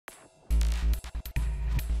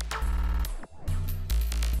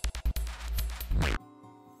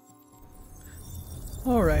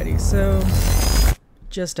Alrighty, so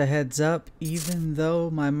just a heads up, even though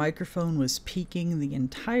my microphone was peaking the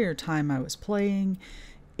entire time I was playing,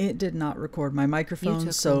 it did not record my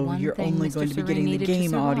microphone, so you're only going to be getting the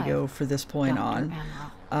game audio for this point on.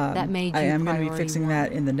 I am going to be fixing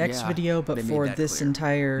that in the next video, but for this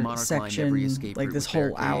entire section, like this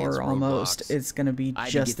whole hour almost, it's going to be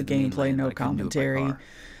just the gameplay, no commentary.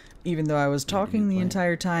 Even though I was talking the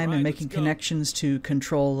entire time and making connections to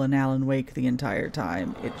Control and Alan Wake the entire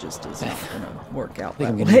time, it just is not going to work out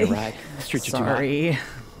that way. Sorry.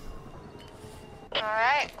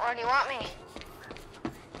 Alright, where do you want me?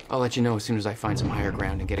 I'll let you know as soon as I find some higher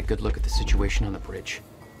ground and get a good look at the situation on the bridge.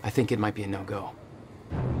 I think it might be a no-go.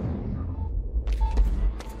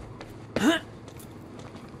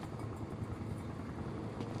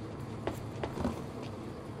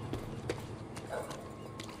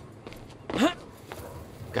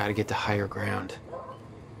 Gotta get to higher ground.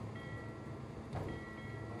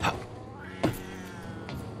 I'm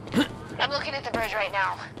looking at the bridge right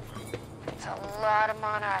now. It's a lot of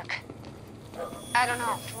Monarch. I don't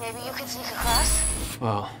know, maybe you can sneak across?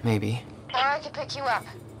 Well, maybe. Or I could pick you up.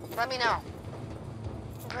 Let me know.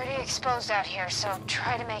 Pretty exposed out here, so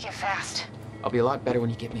try to make it fast. I'll be a lot better when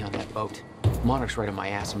you get me on that boat. Monarch's right on my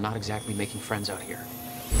ass. I'm not exactly making friends out here.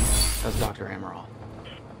 How's Dr. Amaral?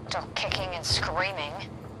 Still kicking and screaming.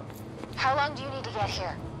 How long do you need to get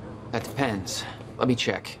here? That depends. Let me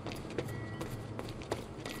check.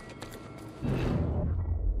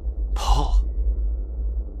 Paul.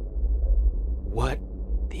 What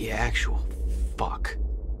the actual fuck?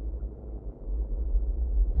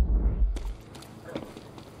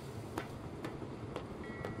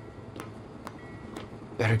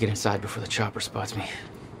 Better get inside before the chopper spots me.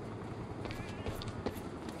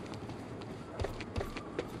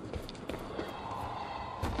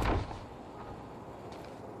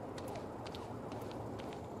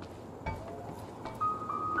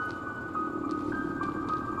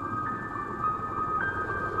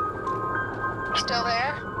 Still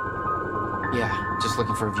there? Yeah, just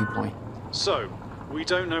looking for a viewpoint. So, we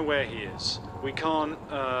don't know where he is. We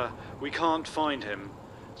can't find him.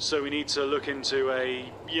 So we need to look into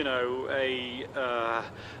a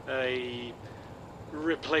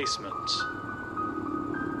replacement.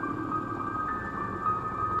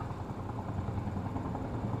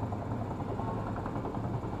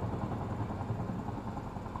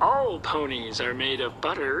 All ponies are made of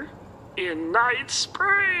butter in Night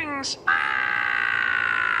Springs.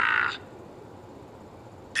 Ah!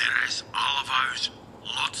 There is all of ours.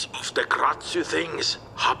 Lots of the Kratzu things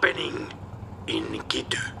happening in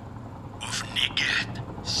Gitu of Night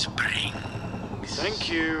Springs. Thank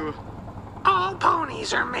you. All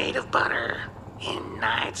ponies are made of butter in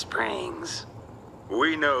Night Springs.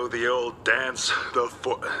 We know the old dance, the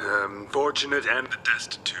fortunate and the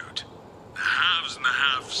destitute. The haves and the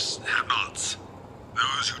have-nots.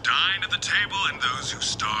 Those who dine at the table and those who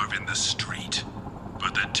starve in the street.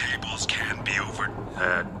 But the tables can be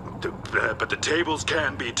but the tables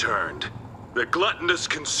can be turned. The gluttonous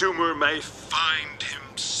consumer may find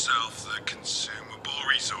himself the consumable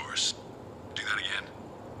resource. Do that again.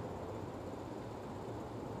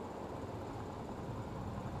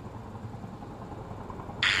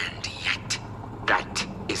 And yet, that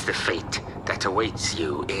is the fate that awaits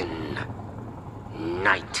you in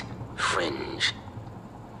Night Fringe.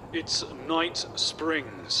 It's Night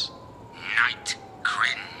Springs. Night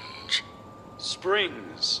Cringe.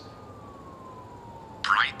 Springs.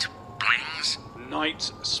 Bright Blings.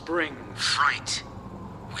 Night Springs. Fright.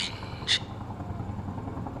 Whinge.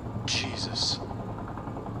 Jesus.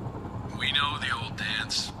 We know the old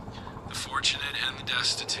dance. The fortunate and the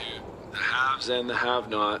destitute. The haves and the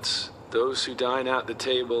have-nots. Those who dine at the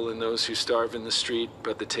table and those who starve in the street,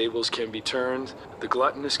 but the tables can be turned. The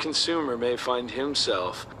gluttonous consumer may find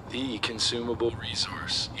himself the consumable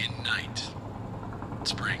resource in Night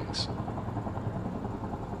Springs.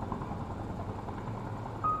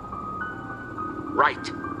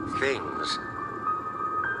 Right things.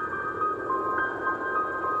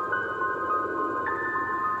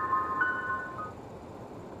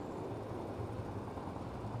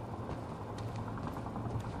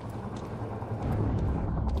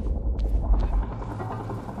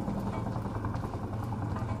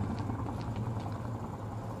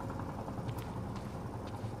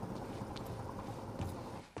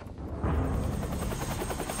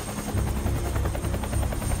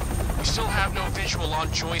 We still have no visual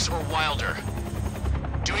on Joyce or Wilder.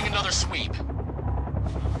 Doing another sweep.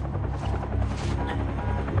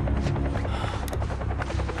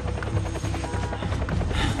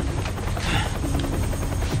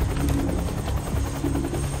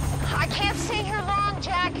 I can't stay here long.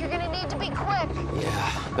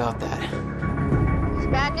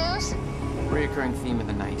 recurring theme of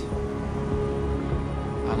the night.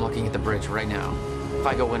 I'm looking at the bridge right now. If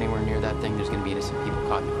I go anywhere near that thing, there's gonna be innocent people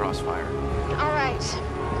caught in the crossfire. All right.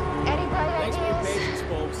 Any bright Thanks for your ideas? patience,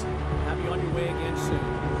 folks. Have you on your way again soon.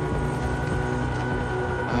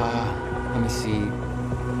 Let me see.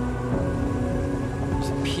 There's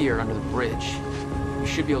a pier under the bridge. You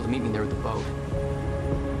should be able to meet me there with the boat.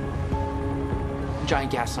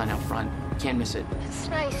 Giant gas sign out front. Can't miss it. It's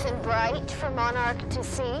nice and bright for Monarch to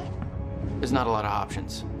see. There's not a lot of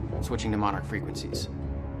options. Switching to Monarch frequencies.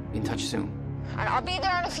 Be in touch soon. All right, I'll be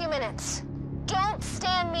there in a few minutes. Don't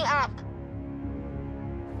stand me up.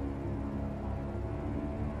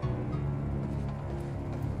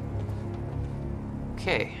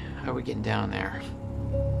 Okay, how are we getting down there?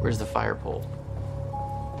 Where's the fire pole?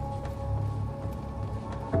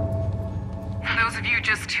 For those of you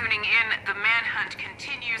just tuning in, the manhunt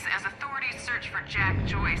continues as authorities search for Jack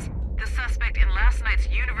Joyce, the suspect in last night's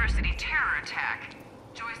university terror attack.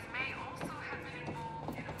 Joyce may also have been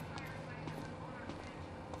involved in a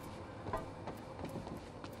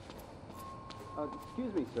firefight.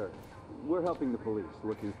 Excuse me, sir. We're helping the police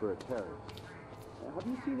looking for a terrorist. Have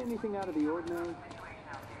you seen anything out of the ordinary? Is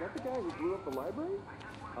that the guy who blew up the library?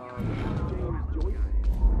 James Joyce?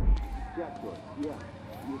 Jack Joyce, yeah.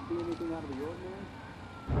 You see anything out of the ordinary?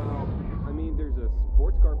 Well, I mean, there's a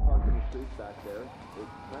sports car parked in the streets back there.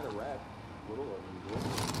 It's kind of wrecked. A little unusual.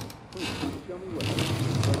 Please, show me what.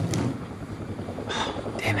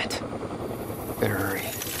 Damn it. Better hurry.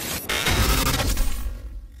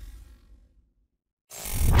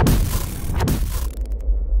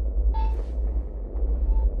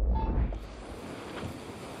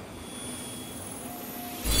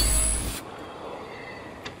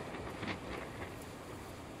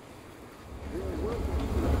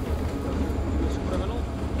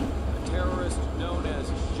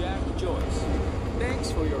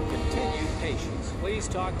 Please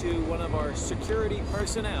talk to one of our security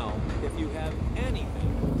personnel if you have anything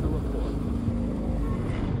to report.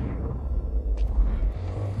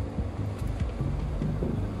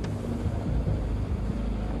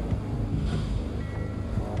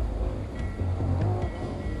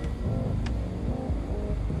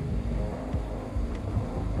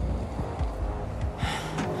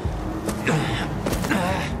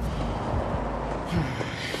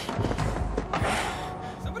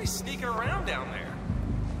 Somebody's sneaking around down there.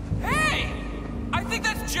 Hey! I think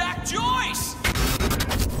that's Jack Joyce!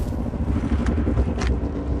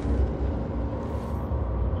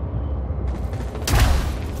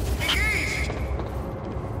 Engaged!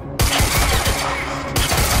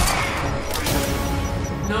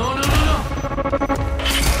 No, no, no, no!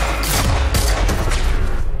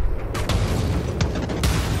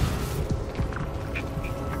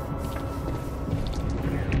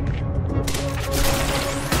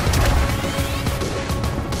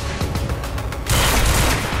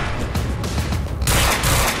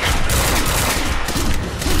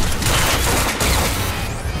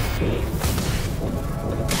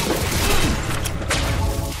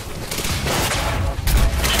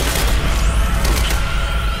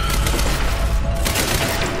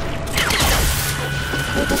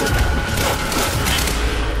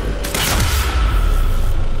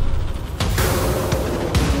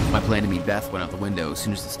 My plan to meet Beth went out the window as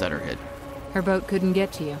soon as the stutter hit. Her boat couldn't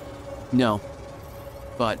get to you. No.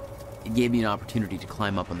 But it gave me an opportunity to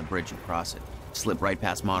climb up on the bridge and cross it. Slip right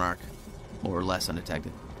past Monarch, more or less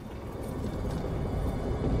undetected.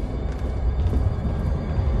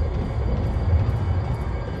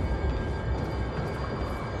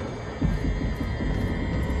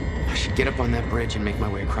 I should get up on that bridge and make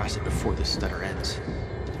my way across it before the stutter ends.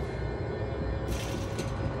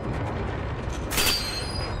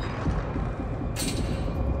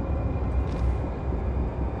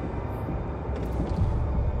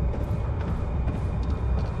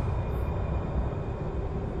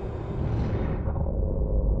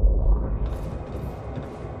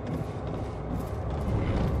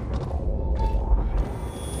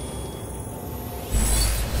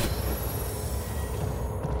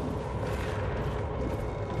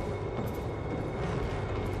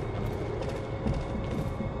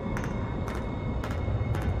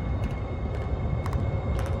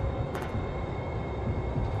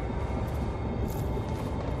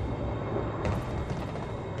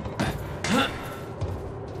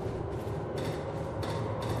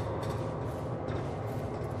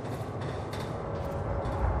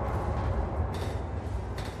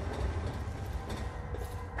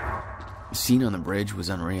 The scene on the bridge was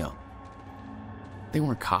unreal. They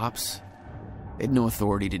weren't cops. They had no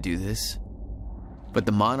authority to do this. But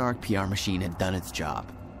the Monarch PR machine had done its job.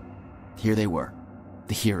 Here they were,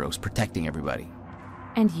 the heroes protecting everybody.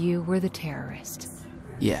 And you were the terrorist.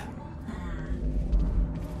 Yeah.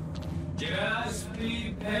 Just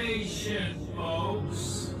be patient,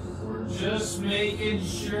 folks. We're just making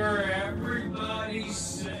sure everybody's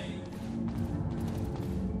safe.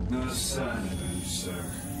 No sign of him, sir.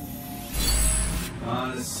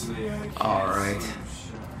 Honestly, I can't. All right.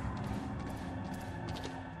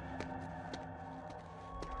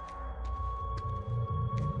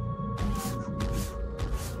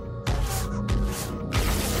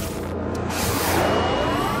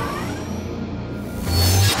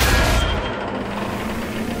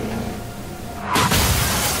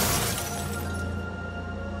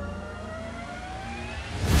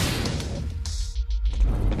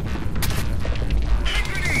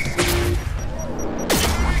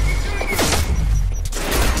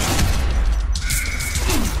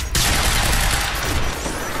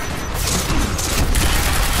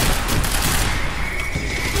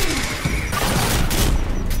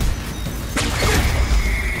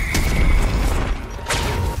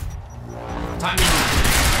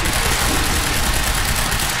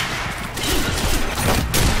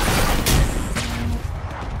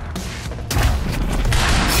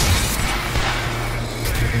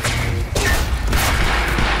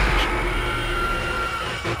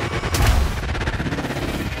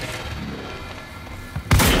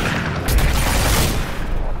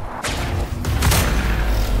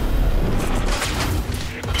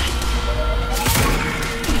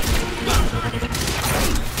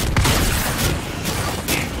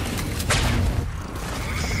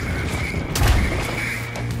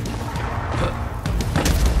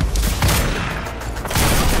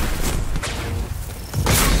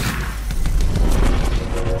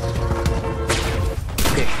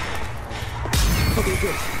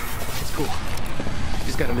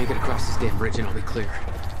 Bridge and I'll be clear.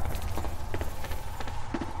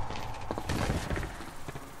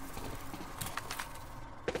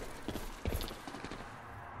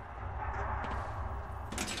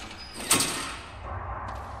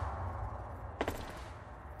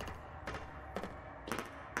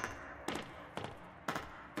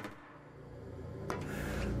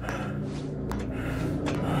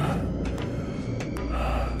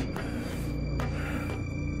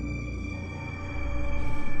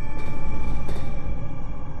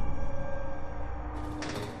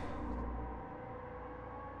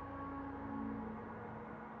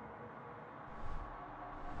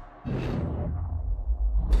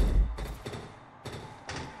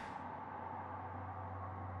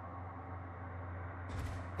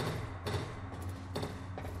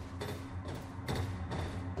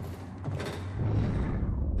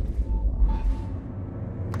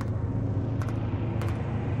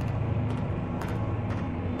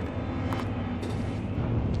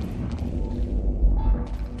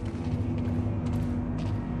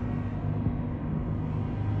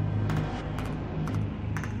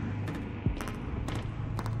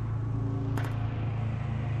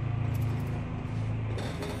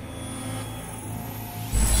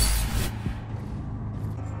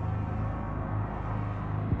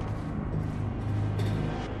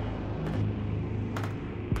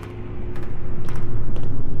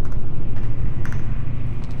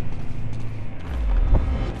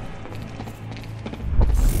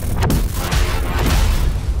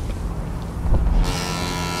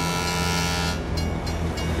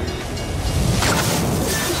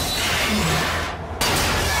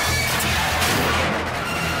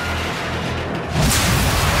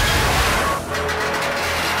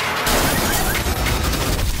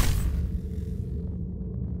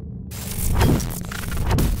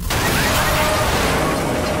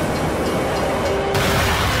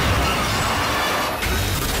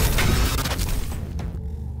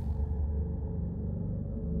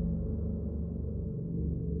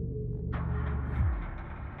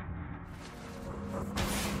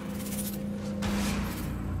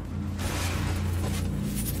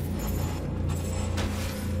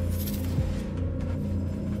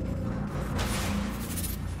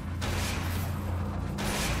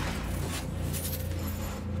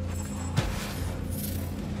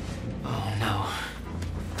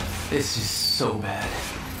 This is so bad.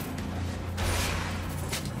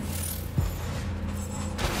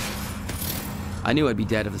 I knew I'd be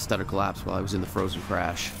dead if the stutter collapsed while I was in the frozen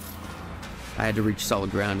crash. I had to reach solid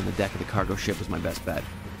ground, and the deck of the cargo ship was my best bet.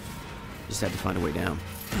 Just had to find a way down.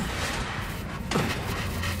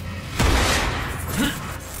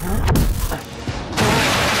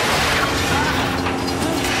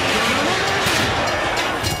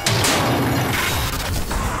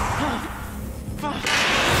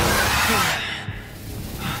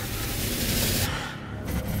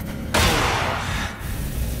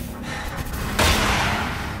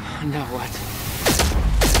 Now what?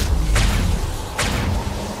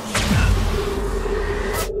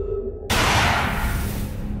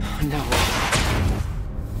 Now what?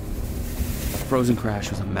 The frozen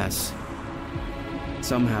crash was a mess.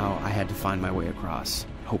 Somehow, I had to find my way across,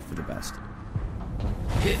 hope for the best.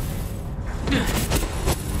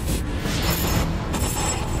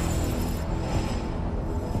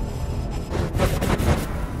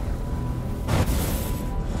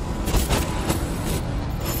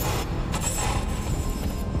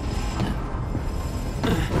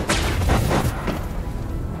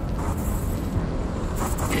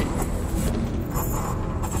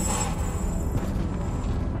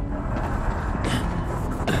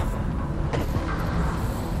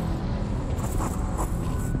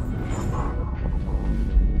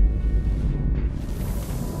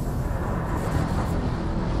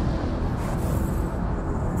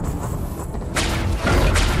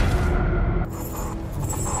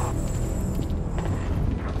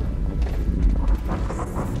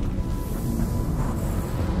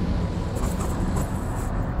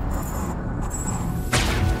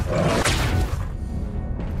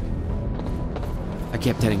 I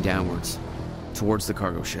kept heading downwards, towards the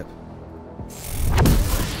cargo ship.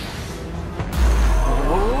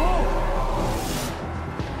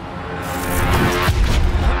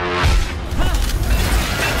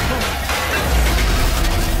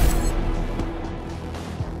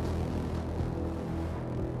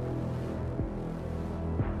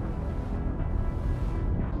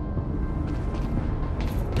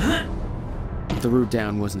 The route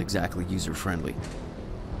down wasn't exactly user-friendly.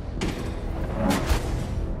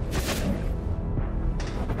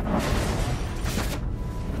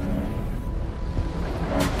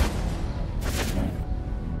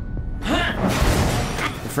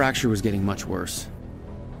 The fracture was getting much worse.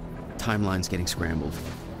 Timelines getting scrambled.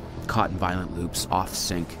 Caught in violent loops, off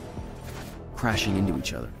sync. Crashing into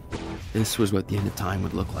each other. This was what the end of time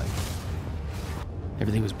would look like.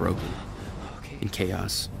 Everything was broken. In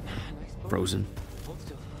chaos. Frozen.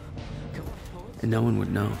 And no one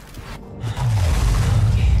would know.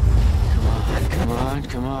 Come on, come on,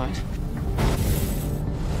 come on.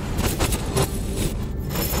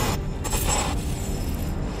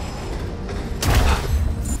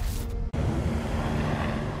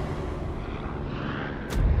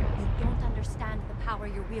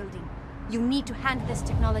 You need to hand this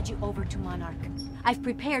technology over to Monarch. I've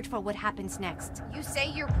prepared for what happens next. You say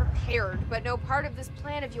you're prepared, but no part of this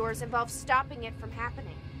plan of yours involves stopping it from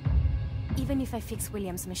happening. Even if I fix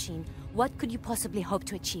William's machine, what could you possibly hope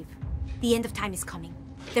to achieve? The end of time is coming.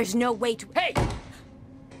 There's no way to— Hey!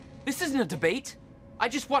 This isn't a debate. I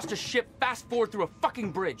just watched a ship fast forward through a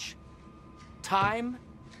fucking bridge. Time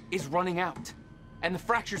is running out, and the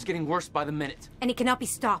fracture's getting worse by the minute. And it cannot be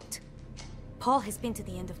stopped. Paul has been to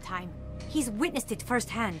the end of time. He's witnessed it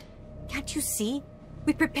firsthand. Can't you see?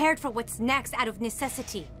 We prepared for what's next out of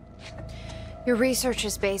necessity. Your research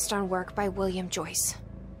is based on work by William Joyce.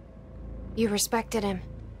 You respected him.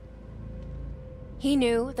 He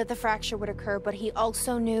knew that the fracture would occur, but he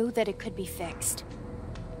also knew that it could be fixed.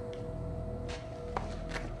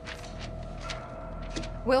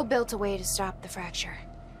 Will built a way to stop the fracture.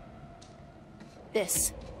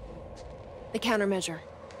 This. The countermeasure.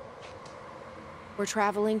 We're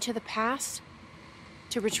traveling to the past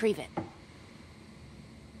to retrieve it.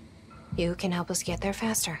 You can help us get there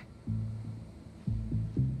faster.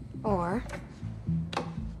 Or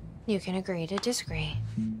you can agree to disagree.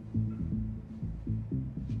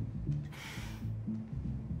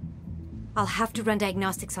 I'll have to run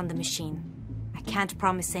diagnostics on the machine. I can't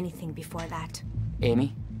promise anything before that.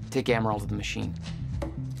 Amy, take Amaral to the machine.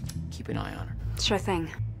 Keep an eye on her. Sure thing.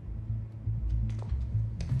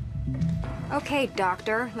 Okay,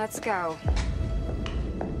 Doctor, let's go.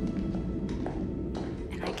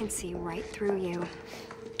 And I can see right through you.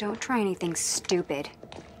 Don't try anything stupid.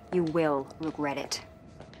 You will regret it.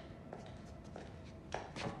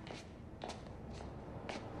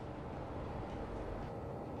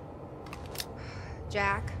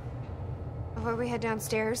 Jack, before we head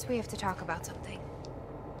downstairs, we have to talk about something.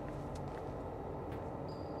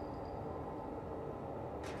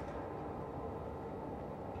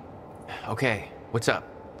 Okay, what's up?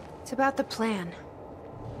 It's about the plan.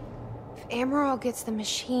 If Amaral gets the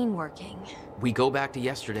machine working... We go back to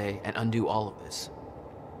yesterday and undo all of this.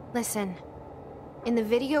 Listen. In the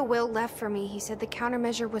video Will left for me, he said the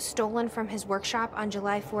countermeasure was stolen from his workshop on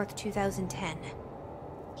July 4th, 2010.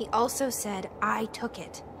 He also said I took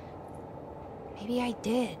it. Maybe I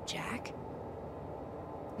did, Jack.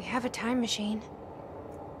 We have a time machine.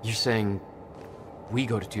 You're saying we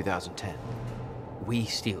go to 2010. We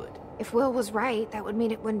steal it. If Will was right, that would mean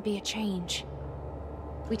it wouldn't be a change.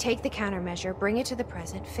 We take the countermeasure, bring it to the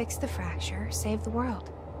present, fix the fracture, save the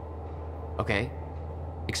world. Okay.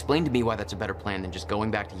 Explain to me why that's a better plan than just going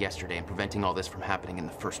back to yesterday and preventing all this from happening in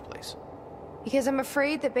the first place. Because I'm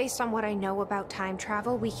afraid that based on what I know about time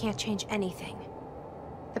travel, we can't change anything.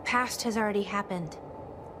 The past has already happened.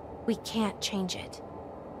 We can't change it.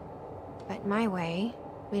 But my way,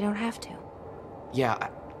 we don't have to. Yeah,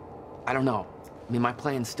 I don't know. I mean, my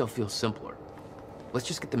plan still feels simpler. Let's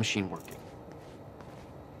just get the machine working.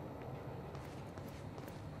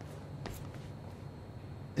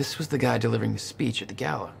 This was the guy delivering the speech at the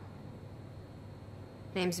gala.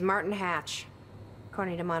 Name's Martin Hatch.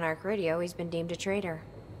 According to Monarch Radio, he's been deemed a traitor.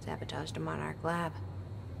 Sabotaged a Monarch lab.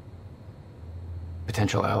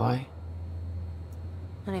 Potential ally?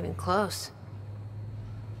 Not even close.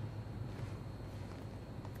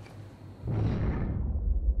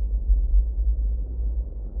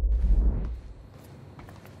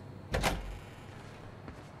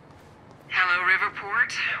 Hello,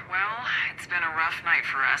 Riverport. Well, it's been a rough night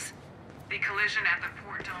for us. The collision at the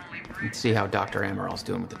Port Donnelly Bridge... Let's see how Dr. Amaral's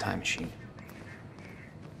doing with the time machine.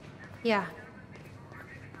 Yeah.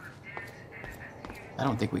 I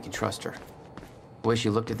don't think we can trust her. The way she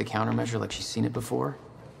looked at the countermeasure like she's seen it before.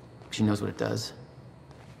 She knows what it does.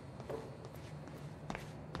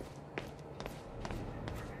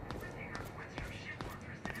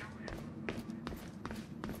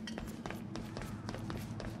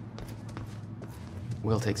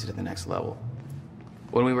 Will takes it to the next level.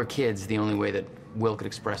 When we were kids, the only way that Will could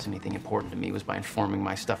express anything important to me was by informing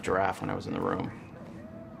my stuffed giraffe when I was in the room.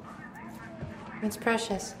 It's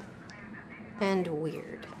precious. And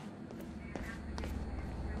weird.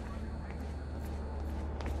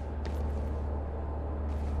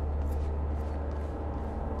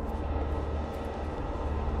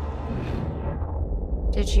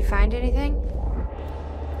 Did she find anything?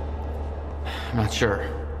 I'm not sure.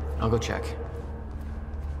 I'll go check.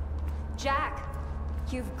 Jack,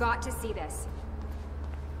 you've got to see this.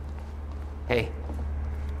 Hey,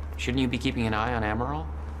 shouldn't you be keeping an eye on Amaral?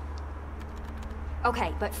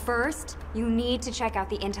 Okay, but first, you need to check out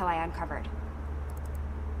the intel I uncovered.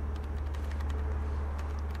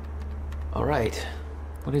 All right.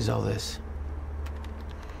 What is all this?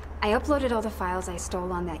 I uploaded all the files I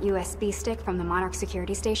stole on that USB stick from the Monarch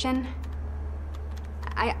security station.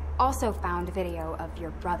 I also found a video of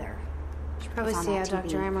your brother. Should probably see how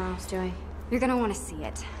Dr. Amaral's doing. You're gonna want to see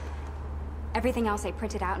it. Everything else I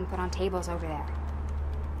printed out and put on tables over there.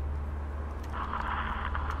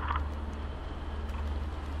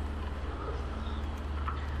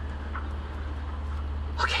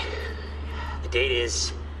 Okay. The date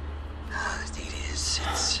is...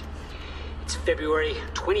 It's February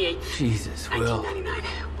 28th, Jesus, Will.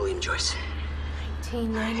 1999. William Joyce.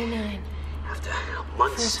 1999. After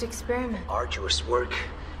months First experiment. arduous work,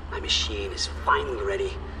 my machine is finally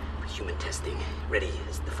ready for human testing. Ready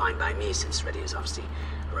is defined by me, since ready is obviously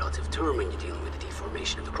a relative term when you're dealing with the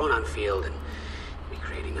deformation of the chronon field and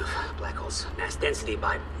recreating of black holes' mass density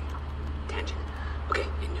by tangent. Okay,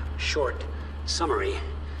 in short summary,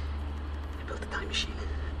 I built a time machine,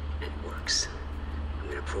 and it works. I'm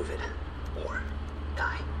gonna prove it, or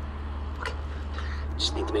die. Okay,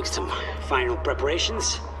 just need to make some final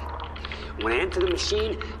preparations. When I enter the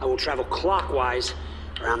machine, I will travel clockwise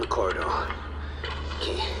around the corridor.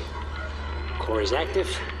 Okay. Core is active.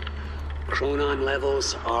 Chronon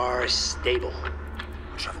levels are stable.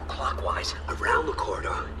 I'll travel clockwise around the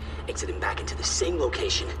corridor, exiting back into the same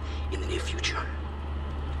location in the near future.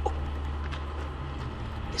 Oh.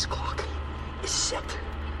 This clock is set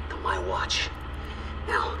to my watch.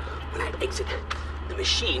 Now, when I exit the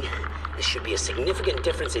machine, there should be a significant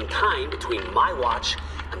difference in time between my watch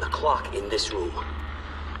and the clock in this room.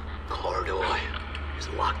 Corridor is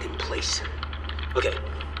locked in place. Okay,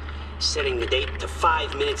 setting the date to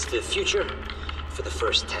 5 minutes to the future for the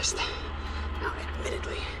first test. Now,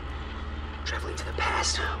 admittedly, traveling to the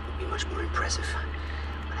past would be much more impressive,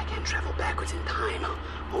 but I can travel backwards in time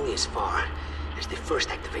only as far as the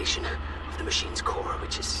first activation of the machine's core,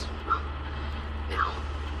 which is, well, now.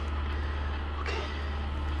 Okay,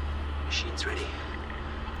 machine's ready.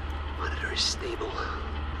 Monitor is stable.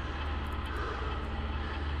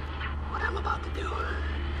 What I'm about to do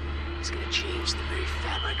is going to change the very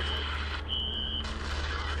fabric of the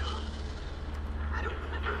corridor. I don't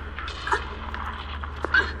remember.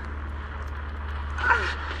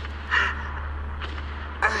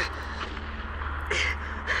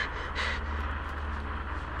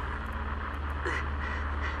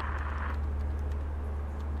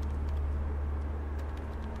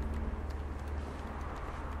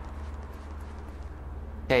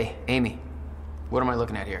 Hey, Amy. What am I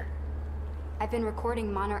looking at here? I've been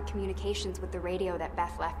recording Monarch communications with the radio that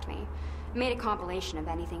Beth left me. I made a compilation of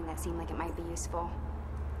anything that seemed like it might be useful.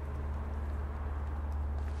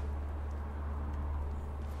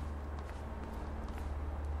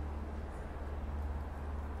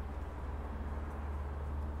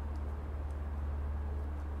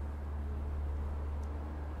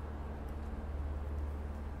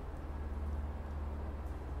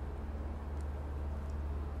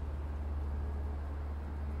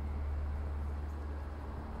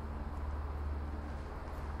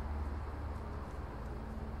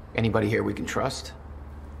 Anybody here we can trust?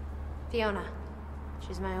 Fiona.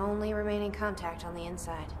 She's my only remaining contact on the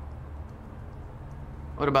inside.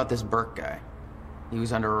 What about this Burke guy? He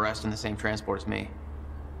was under arrest in the same transport as me.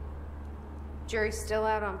 Jury's still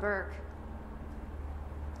out on Burke.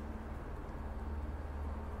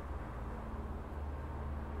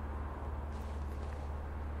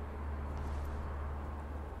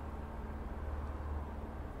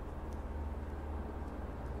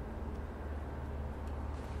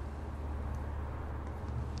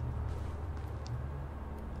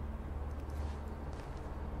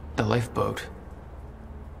 The lifeboat.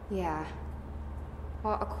 Yeah.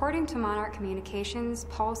 Well, according to Monarch Communications,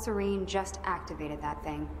 Paul Serene just activated that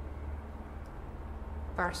thing.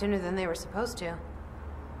 Far sooner than they were supposed to.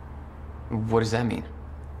 What does that mean?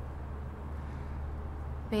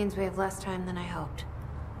 Means we have less time than I hoped.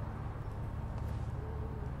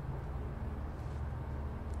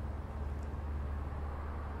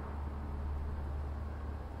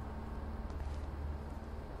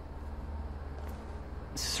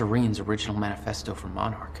 Serene's original manifesto for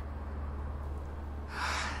Monarch.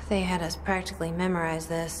 They had us practically memorize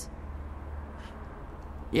this.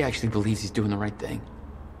 He actually believes he's doing the right thing.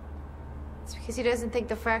 It's because he doesn't think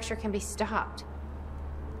the fracture can be stopped.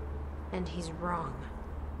 And he's wrong.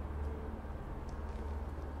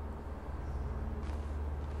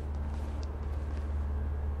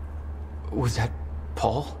 Was that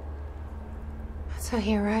Paul? That's how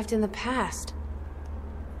he arrived in the past.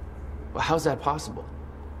 Well, how's that possible?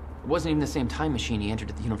 It wasn't even the same time machine he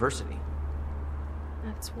entered at the university.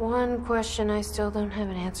 That's one question I still don't have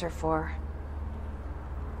an answer for.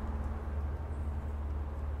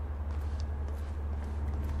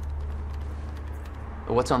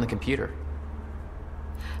 What's on the computer?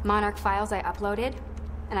 Monarch files I uploaded,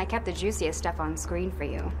 and I kept the juiciest stuff on screen for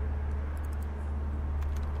you.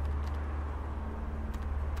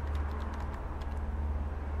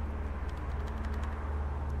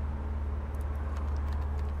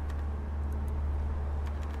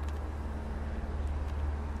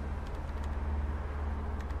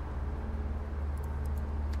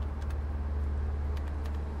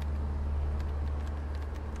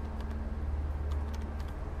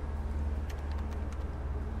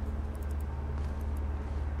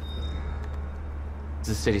 Is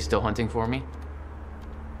the city still hunting for me?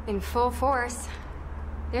 In full force.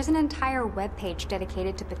 There's an entire webpage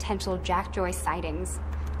dedicated to potential Jack Joyce sightings.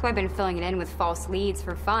 So I've been filling it in with false leads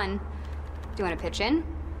for fun. Do you want to pitch in?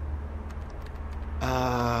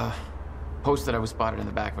 Post that I was spotted in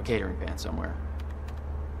the back of a catering van somewhere.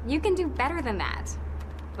 You can do better than that.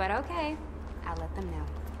 But okay, I'll let them know.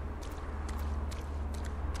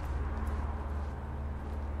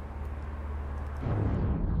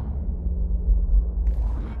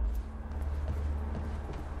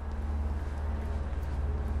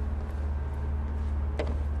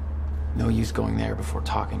 No use going there before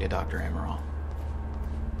talking to Dr. Amaral.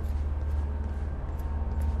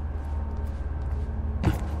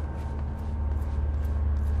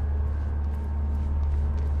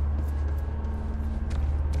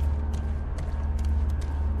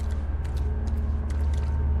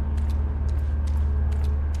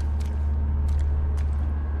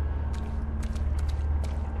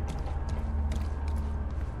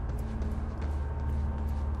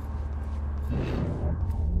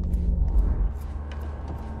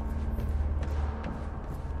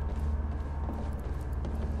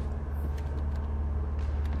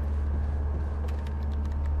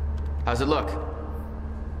 How's it look?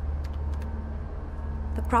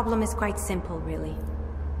 The problem is quite simple, really.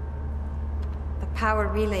 The power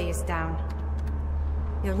relay is down.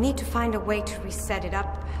 You'll need to find a way to reset it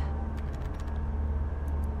up.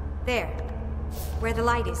 There, where the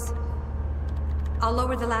light is. I'll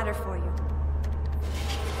lower the ladder for you.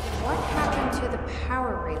 What happened to the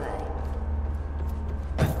power relay?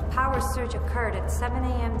 A power surge occurred at 7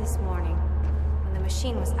 a.m. this morning, when the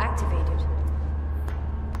machine was activated.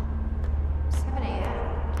 7 a.m.?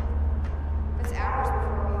 That's hours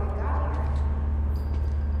before we even got here.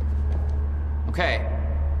 Okay.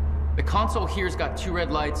 The console here's got 2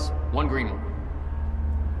 red lights, 1 green one.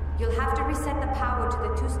 You'll have to reset the power to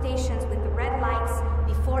the 2 stations with the red lights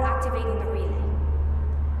before activating the relay.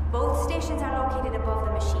 Both stations are located above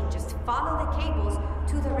the machine. Just follow the cables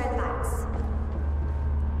to the red lights.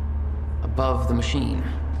 Above the machine.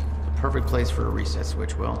 The perfect place for a reset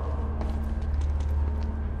switch, Will.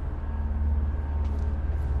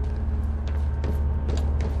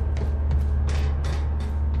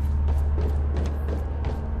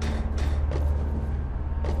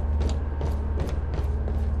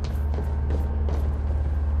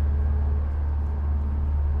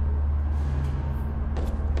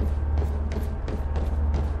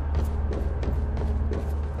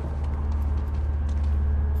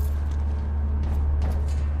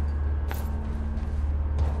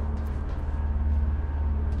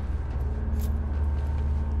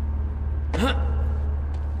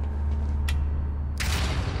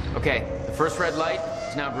 Okay, the first red light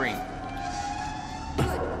is now green.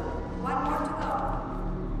 Good. 1 more to go.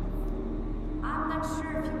 I'm not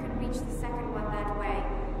sure if you can reach the second one that way.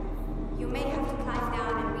 You may have to climb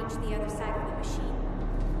down and reach the other side of the machine.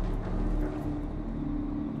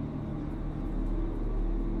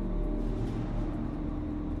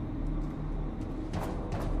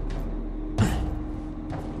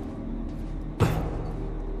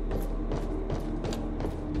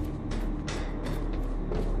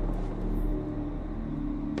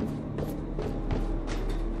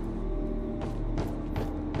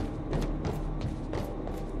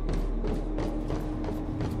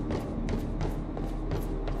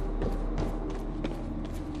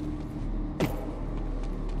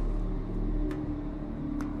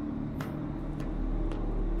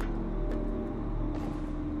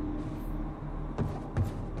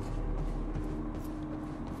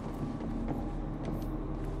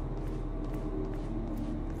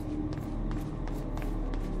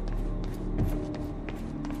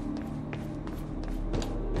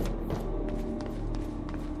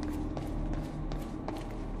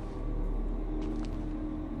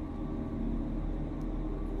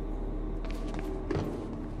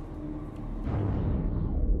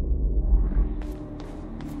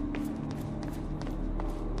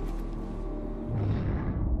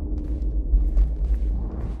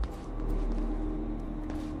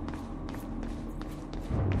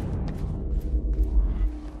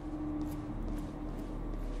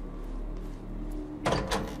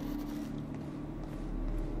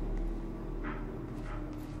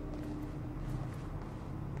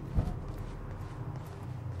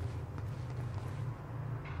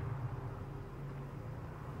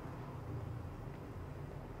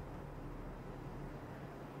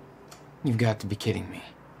 You've got to be kidding me.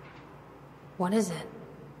 What is it?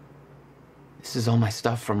 This is all my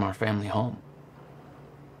stuff from our family home.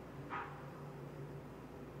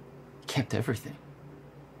 He kept everything.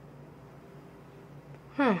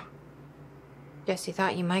 Guess he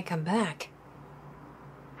thought you might come back.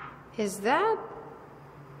 Is that?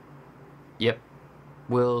 Yep.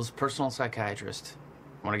 Will's personal psychiatrist.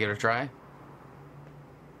 Want to give it a try?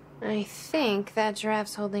 I think that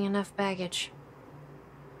giraffe's holding enough baggage.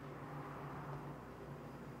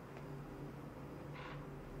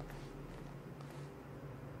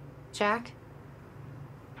 Jack?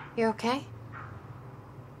 You okay?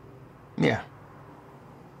 Yeah.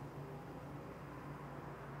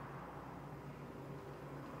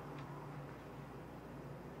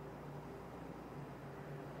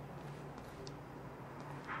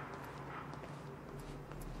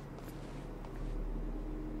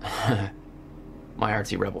 My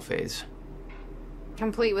artsy rebel phase.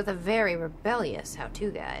 Complete with a very rebellious how-to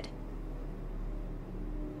guide.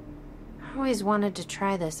 I always wanted to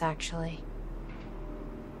try this, actually.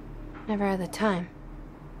 Never had the time.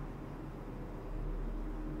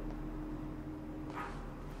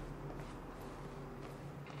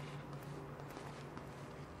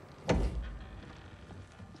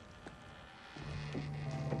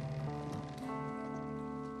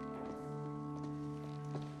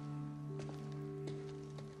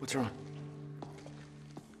 What's wrong?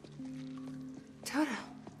 Toto.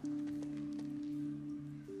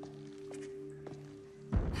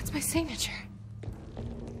 That's my signature.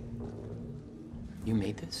 You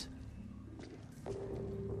made this?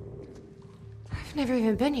 I've never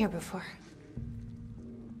even been here before.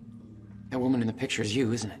 That woman in the picture is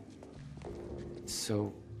you, isn't it?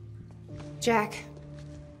 So... Jack.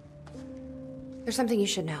 There's something you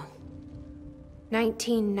should know.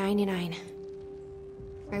 1999.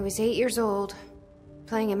 I was 8 years old,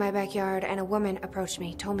 playing in my backyard, and a woman approached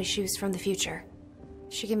me, told me she was from the future.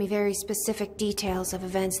 She gave me very specific details of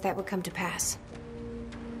events that would come to pass.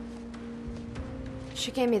 She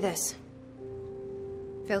gave me this.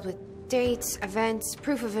 Filled with dates, events,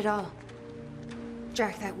 proof of it all.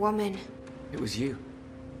 Jack, that woman. It was you.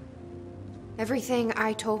 Everything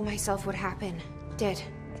I told myself would happen, did.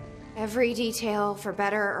 Every detail, for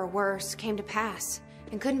better or worse, came to pass,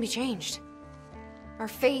 and couldn't be changed. Our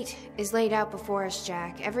fate is laid out before us,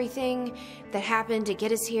 Jack. Everything that happened to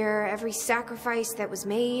get us here, every sacrifice that was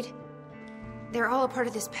made, they're all a part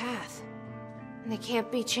of this path. And they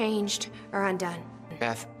can't be changed or undone.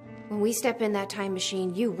 Beth. When we step in that time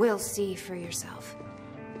machine, you will see for yourself.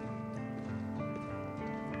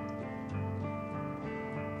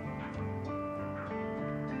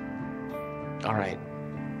 All right.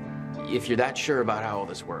 If you're that sure about how all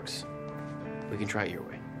this works, we can try it your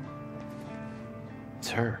way. It's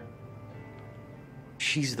her.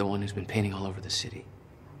 She's the one who's been painting all over the city.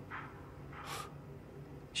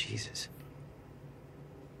 Jesus.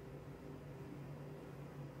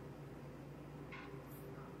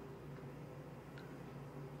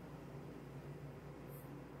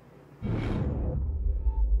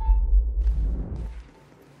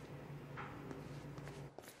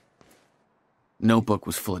 Notebook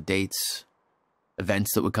was full of dates,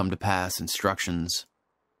 events that would come to pass, instructions.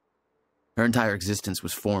 Her entire existence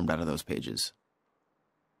was formed out of those pages.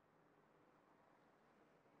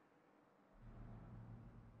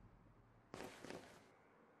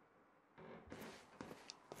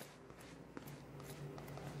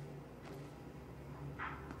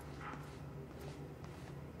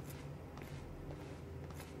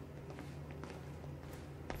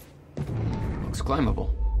 Looks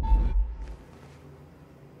climbable.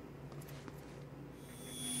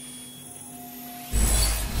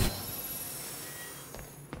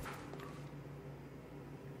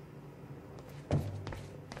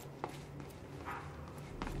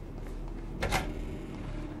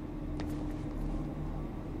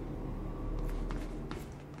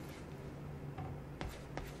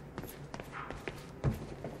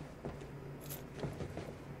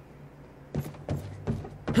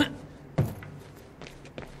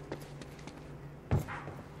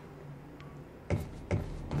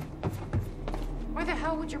 Where the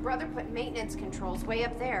hell would your brother put maintenance controls way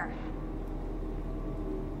up there?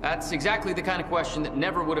 That's exactly the kind of question that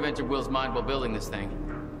never would have entered Will's mind while building this thing.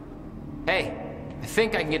 Hey, I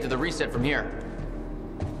think I can get to the reset from here.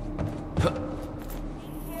 Of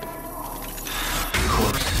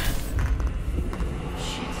course.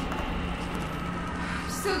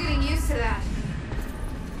 Still getting used to that.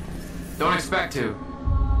 Don't expect to.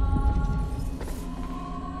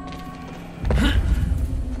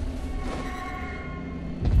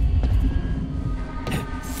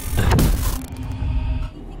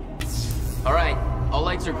 All right, all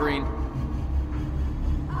lights are green.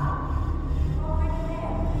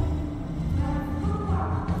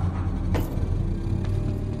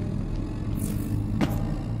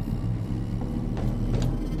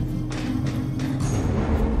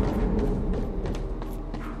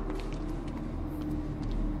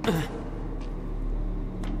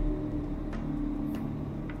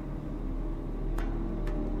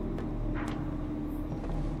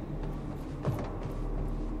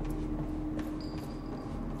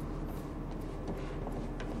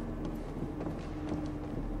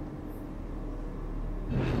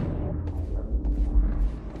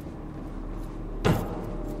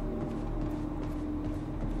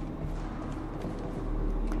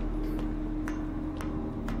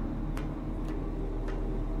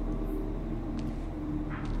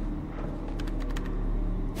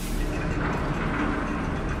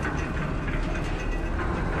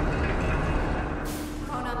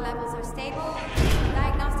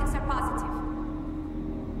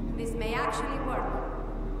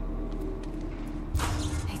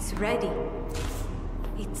 Ready.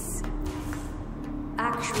 It's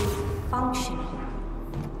actually functional.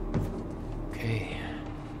 Okay,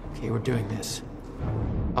 we're doing this.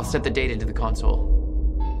 I'll set the data into the console.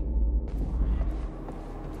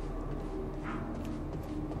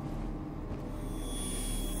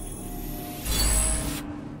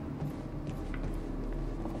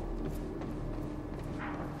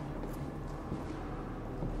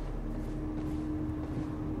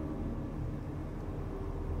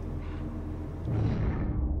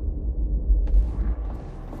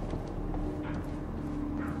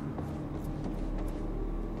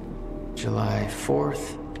 July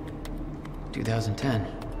 4th, 2010.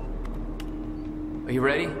 Are you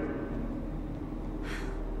ready?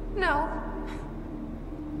 No.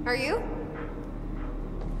 Are you?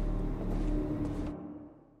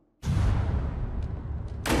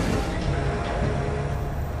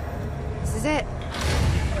 This is it.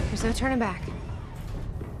 There's no turning back.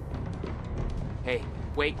 Hey,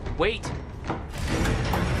 wait, wait!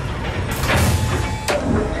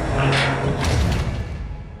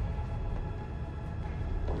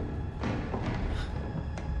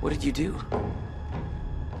 What did you do?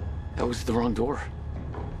 That was the wrong door.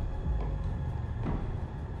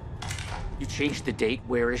 You changed the date.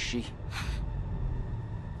 Where is she?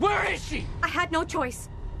 Where is she? I had no choice.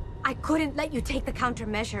 I couldn't let you take the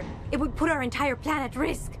countermeasure. It would put our entire plan at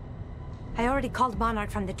risk. I already called Monarch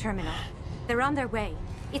from the terminal. They're on their way.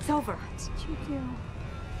 It's over. What did you do?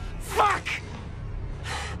 Fuck!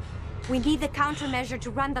 We need the countermeasure to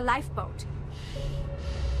run the lifeboat.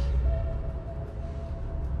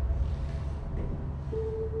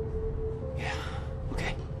 Yeah,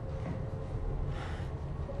 okay.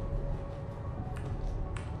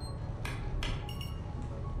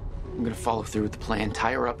 I'm gonna follow through with the plan.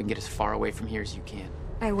 Tie her up and get as far away from here as you can.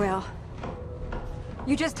 I will.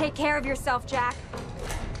 You just take care of yourself, Jack.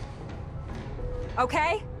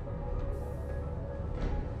 Okay?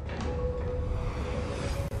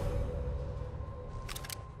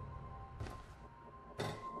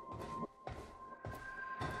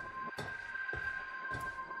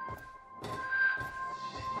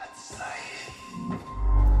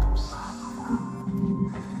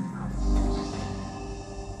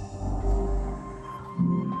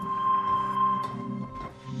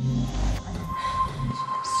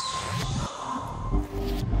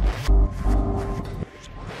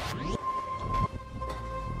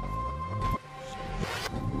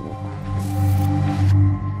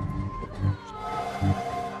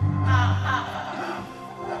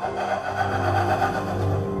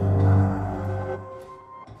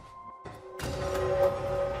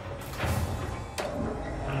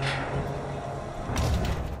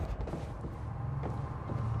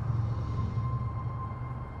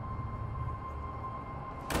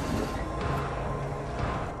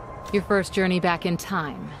 Your first journey back in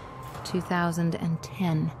time,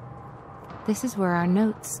 2010. This is where our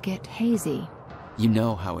notes get hazy. You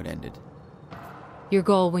know how it ended. Your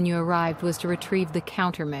goal when you arrived was to retrieve the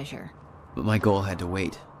countermeasure. But my goal had to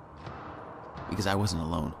wait. Because I wasn't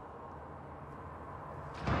alone.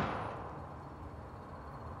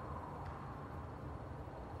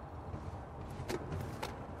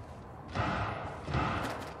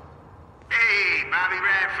 Hey, Bobby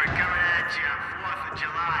Radford coming at you on 4th of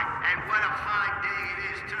July. And what a fine day it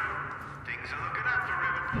is, too. Things are looking up for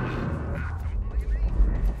Riverport.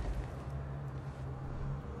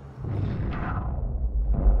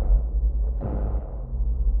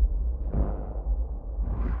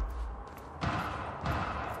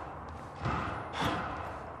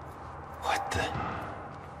 What the?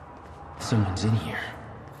 Someone's in here.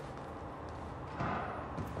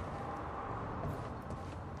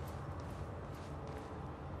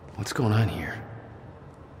 What's going on here?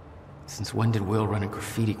 Since when did Will run a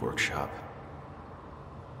graffiti workshop?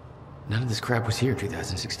 None of this crap was here in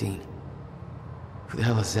 2016. Who the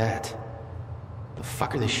hell is that? The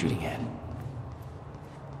fuck are they shooting at?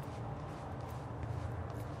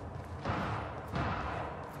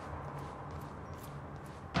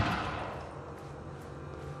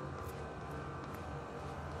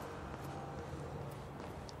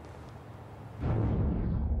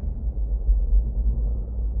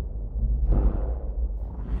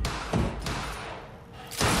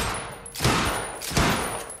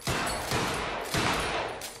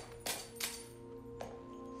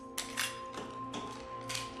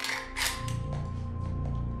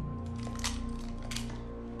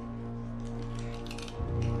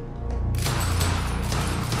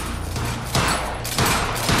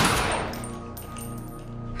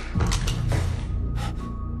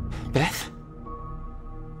 Beth?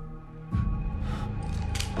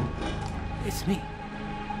 It's me.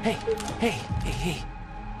 Hey, hey, hey, hey.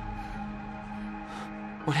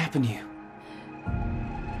 What happened to you?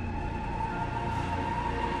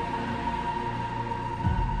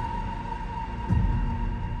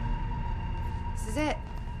 This is it.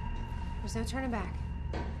 There's no turning back.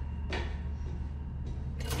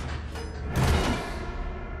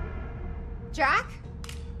 Jack?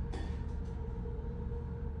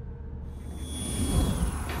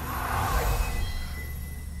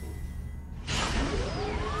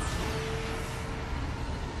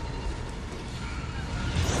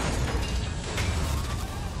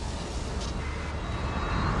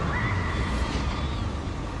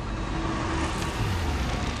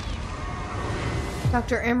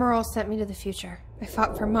 Dr. Emerald sent me to the future. I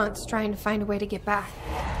fought for months trying to find a way to get back.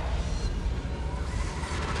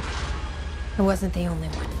 I wasn't the only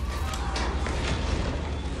one.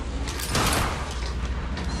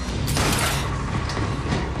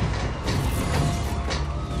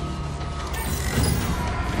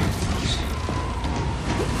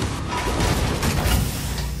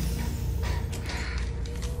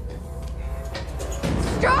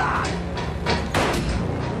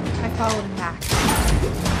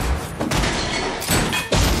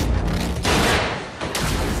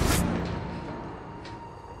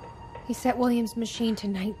 He set Williams' machine to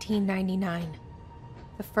 1999.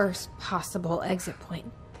 The first possible exit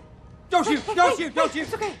point. Don't shoot! Don't shoot! Don't shoot!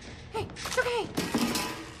 It's okay. Hey, it's okay.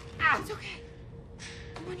 It's okay.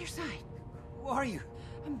 I'm on your side. Who are you?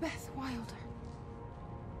 I'm Beth Wilder.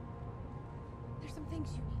 There's some things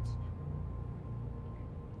you need to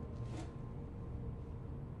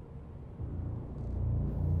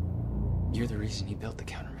know. You're the reason he built the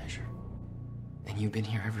countermeasure. And you've been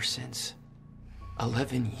here ever since.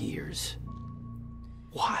 11 years.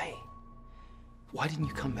 Why? Why didn't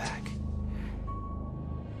you come back?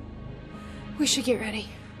 We should get ready.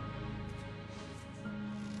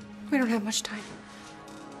 We don't have much time.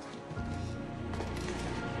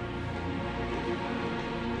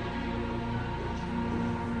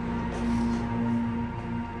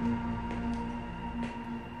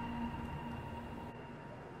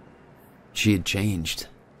 She had changed.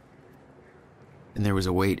 And there was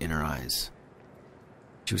a weight in her eyes.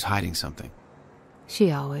 She was hiding something.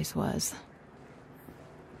 She always was.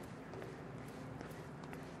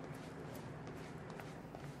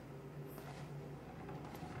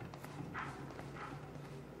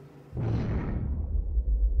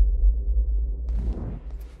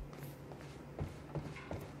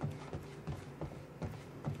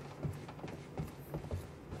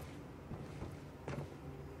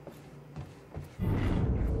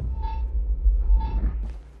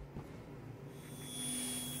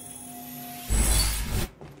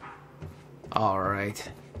 All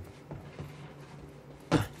right.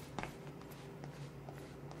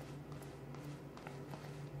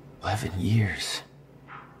 11 years.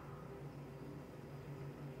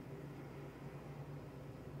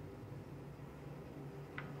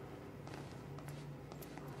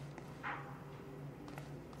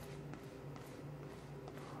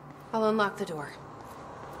 I'll unlock the door.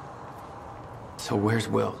 So where's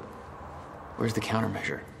Will? Where's the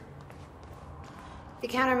countermeasure? The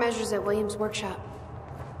countermeasure's at Williams' workshop,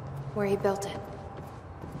 where he built it.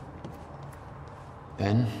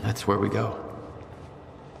 Then that's where we go.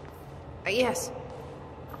 Yes.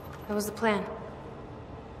 That was the plan.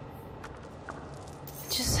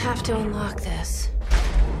 Just have to unlock this.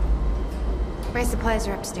 My supplies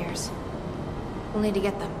are upstairs. We'll need to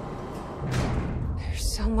get them.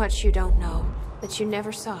 There's so much you don't know that you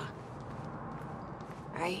never saw.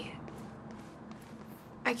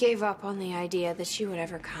 I gave up on the idea that she would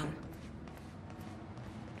ever come.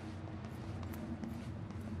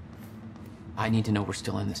 I need to know we're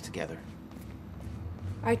still in this together.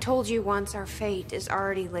 I told you once our fate is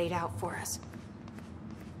already laid out for us.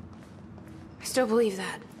 I still believe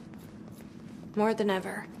that. More than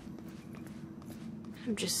ever.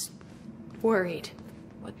 I'm just worried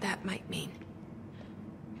what that might mean.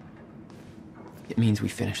 It means we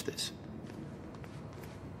finish this.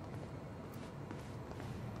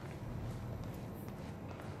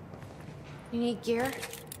 You need gear?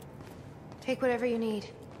 Take whatever you need.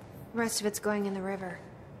 The rest of it's going in the river.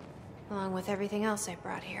 Along with everything else I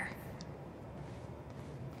brought here.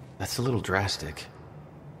 That's a little drastic.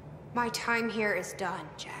 My time here is done,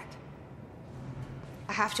 Jack.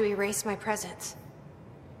 I have to erase my presence.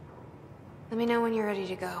 Let me know when you're ready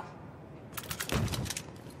to go.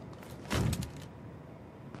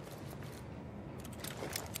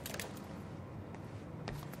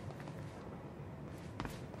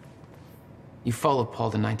 You followed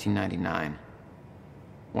Paul to 1999.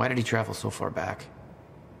 Why did he travel so far back?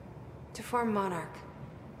 To form Monarch.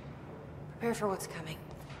 Prepare for what's coming.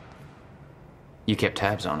 You kept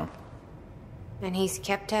tabs on him. And he's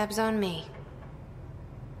kept tabs on me.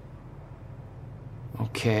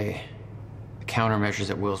 Okay. The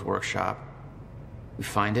countermeasure's at Will's workshop. We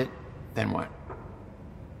find it, then what?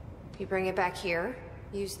 You bring it back here,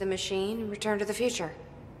 use the machine, and return to the future.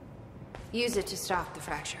 Use it to stop the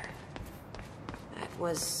fracture. That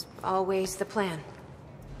was always the plan.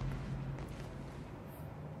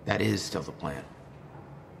 That is still the plan.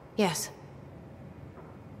 Yes.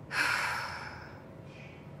 I'm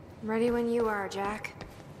ready when you are, Jack.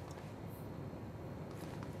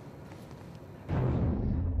 I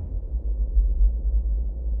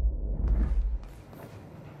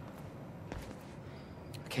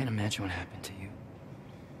can't imagine what happened to you.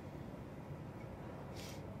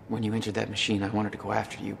 When you entered that machine, I wanted to go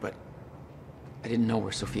after you, but I didn't know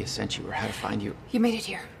where Sophia sent you or how to find you. You made it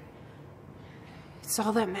here. It's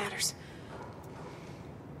all that matters.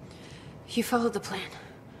 You followed the plan.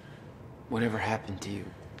 Whatever happened to you,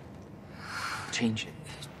 change it.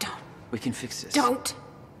 Don't. We can fix this. Don't.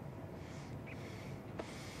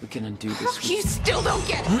 We can undo this. You still don't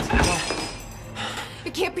get it.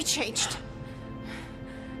 It can't be changed.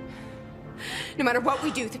 No matter what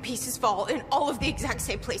we do, the pieces fall in all of the exact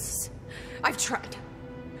same places. I've tried.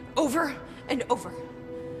 Over and over.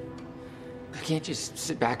 I can't just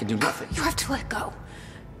sit back and do nothing. You have to let go.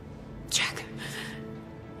 Jack.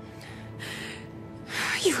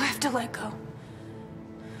 You have to let go.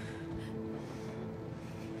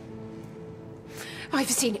 I've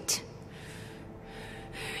seen it.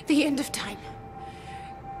 The end of time.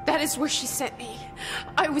 That is where she sent me.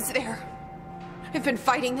 I was there. I've been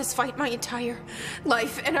fighting this fight my entire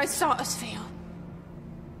life, and I saw us fail.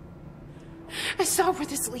 I saw where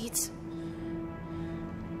this leads.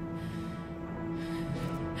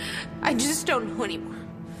 I just don't know anymore.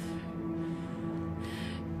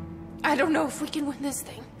 I don't know if we can win this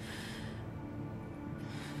thing.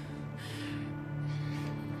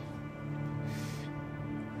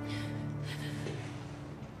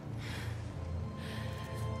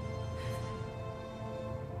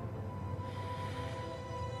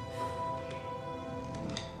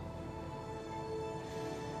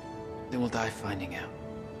 Then we'll die finding out.